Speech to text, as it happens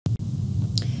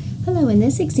Hello, in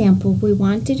this example we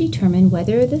want to determine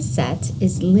whether the set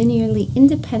is linearly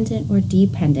independent or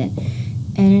dependent.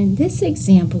 And in this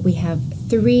example we have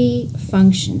three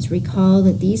functions. Recall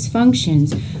that these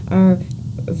functions are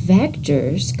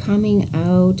vectors coming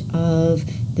out of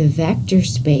the vector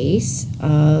space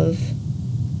of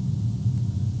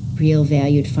real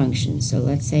valued functions. So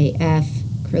let's say f,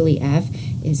 curly f,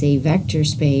 is a vector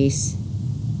space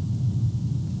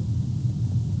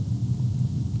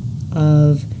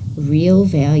of real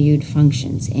valued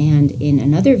functions, and in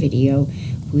another video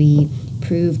we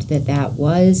proved that that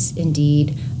was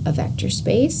indeed a vector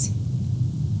space,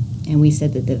 and we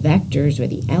said that the vectors or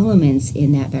the elements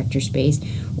in that vector space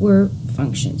were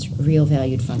functions, real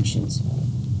valued functions.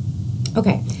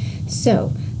 Okay,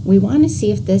 so we want to see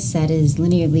if this set is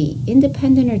linearly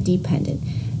independent or dependent.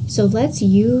 So let's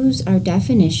use our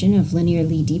definition of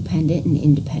linearly dependent and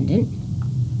independent.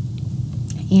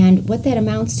 And what that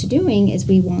amounts to doing is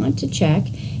we want to check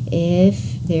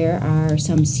if there are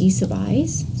some c sub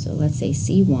i's. So let's say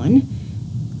c1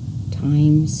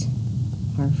 times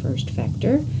our first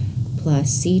vector plus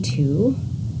c2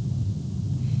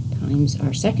 times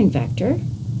our second vector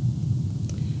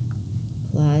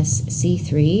plus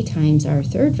c3 times our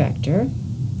third vector,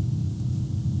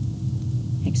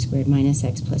 x squared minus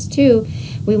x plus 2.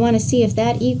 We want to see if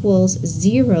that equals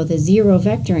 0, the 0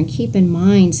 vector, and keep in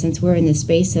mind, since we're in the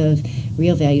space of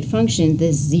real valued function,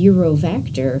 this 0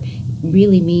 vector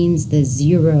really means the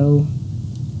 0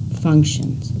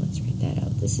 function. So let's write that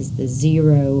out. This is the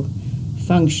 0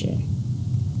 function,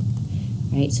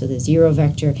 right? So the 0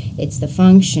 vector, it's the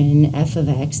function f of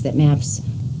x that maps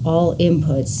all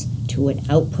inputs to an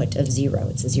output of 0.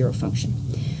 It's a 0 function.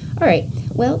 All right,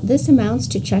 well, this amounts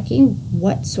to checking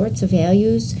what sorts of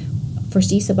values for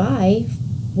c sub I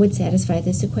would satisfy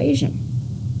this equation.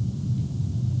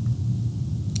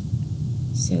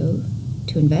 So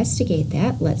to investigate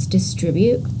that, let's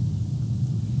distribute.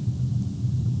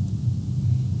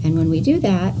 And when we do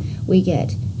that, we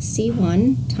get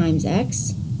c1 times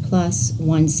x plus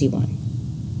 1c1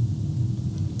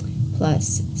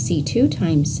 plus c2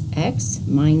 times x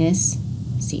minus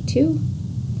c2.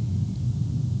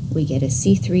 We get a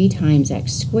c3 times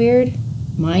x squared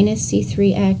minus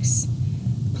c3x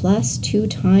plus 2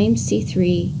 times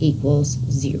c3 equals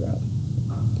 0.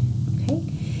 Okay?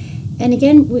 And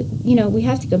again, we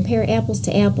have to compare apples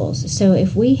to apples. So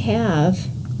if we have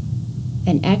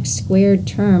an x squared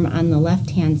term on the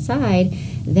left-hand side,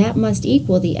 that must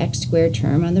equal the x squared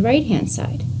term on the right-hand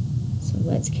side. So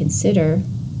let's consider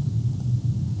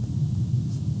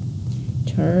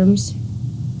terms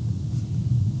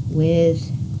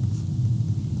with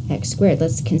x squared.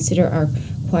 Let's consider our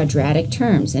quadratic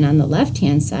terms. And on the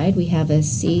left-hand side, we have a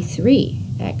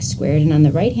c3x squared, and on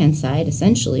the right-hand side,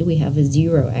 essentially, we have a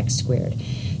 0x squared.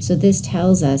 So this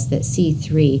tells us that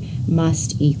c3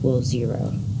 must equal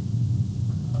 0.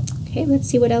 Okay, let's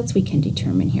see what else we can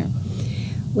determine here.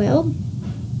 Well,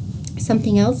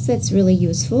 something else that's really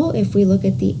useful, if we look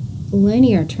at the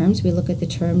linear terms, we look at the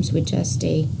terms with just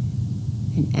an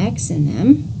x in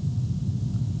them.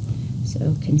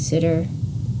 So consider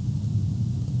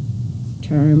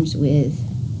terms with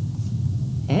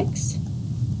x.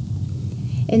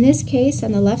 In this case,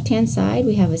 on the left-hand side,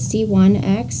 we have a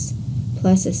c1x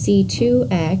plus a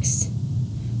c2x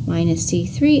minus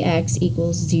c3x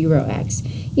equals 0x.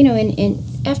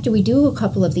 And after we do a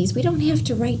couple of these, we don't have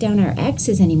to write down our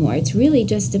x's anymore. It's really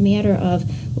just a matter of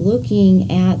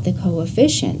looking at the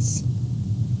coefficients,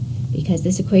 because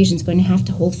this equation is going to have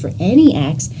to hold for any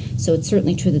x, so it's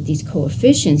certainly true that these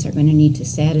coefficients are going to need to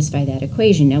satisfy that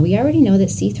equation. Now, we already know that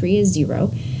c3 is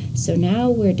 0, so now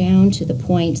we're down to the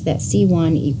point that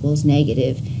c1 equals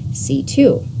negative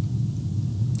c2.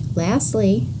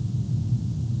 Lastly,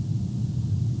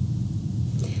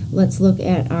 let's look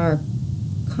at our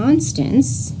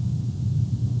constants.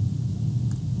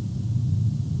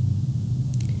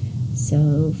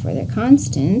 So for the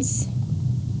constants,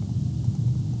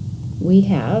 we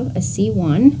have a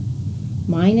c1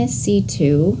 minus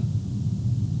c2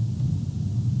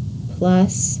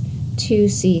 plus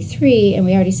 2c3, and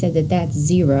we already said that that's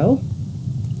 0.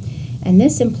 And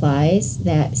this implies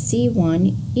that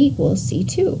c1 equals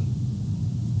c2.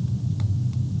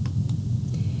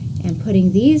 And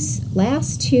putting these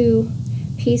last two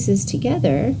pieces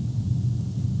together,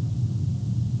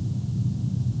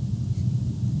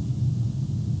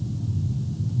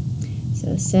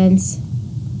 so since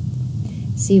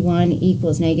c1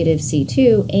 equals negative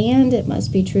c2, and it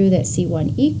must be true that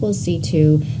c1 equals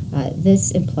c2,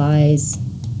 this implies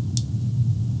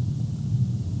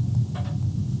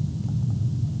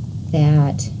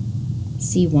that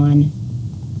c1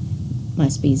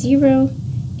 must be 0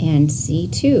 and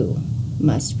C2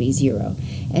 must be 0.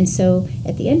 And so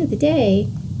at the end of the day,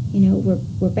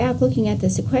 we're back looking at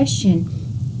this question,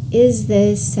 is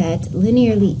this set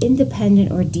linearly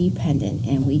independent or dependent?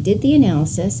 And we did the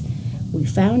analysis. We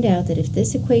found out that if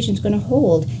this equation is going to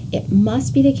hold, it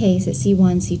must be the case that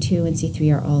C1, C2, and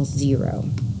C3 are all 0.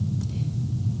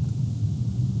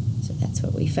 So that's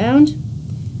what we found.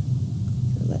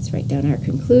 So let's write down our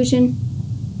conclusion.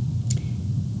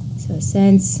 So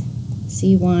since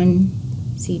C1,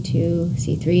 C2,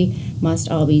 C3 must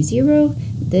all be 0,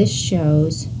 this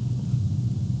shows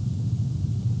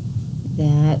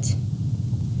that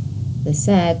the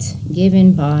set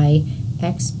given by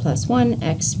x plus 1,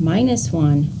 x minus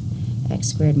 1, x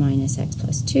squared minus x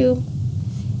plus 2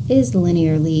 is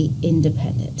linearly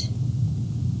independent.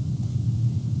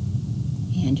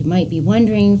 And you might be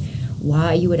wondering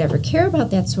why you would ever care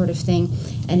about that sort of thing.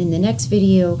 And in the next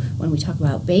video, when we talk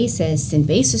about basis and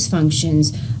basis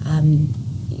functions,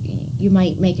 you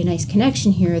might make a nice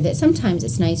connection here that sometimes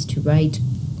it's nice to write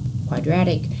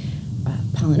quadratic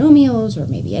polynomials, or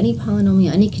maybe any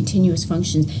polynomial, any continuous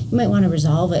functions. You might want to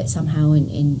resolve it somehow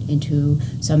into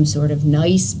some sort of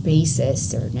nice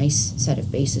basis or nice set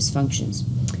of basis functions.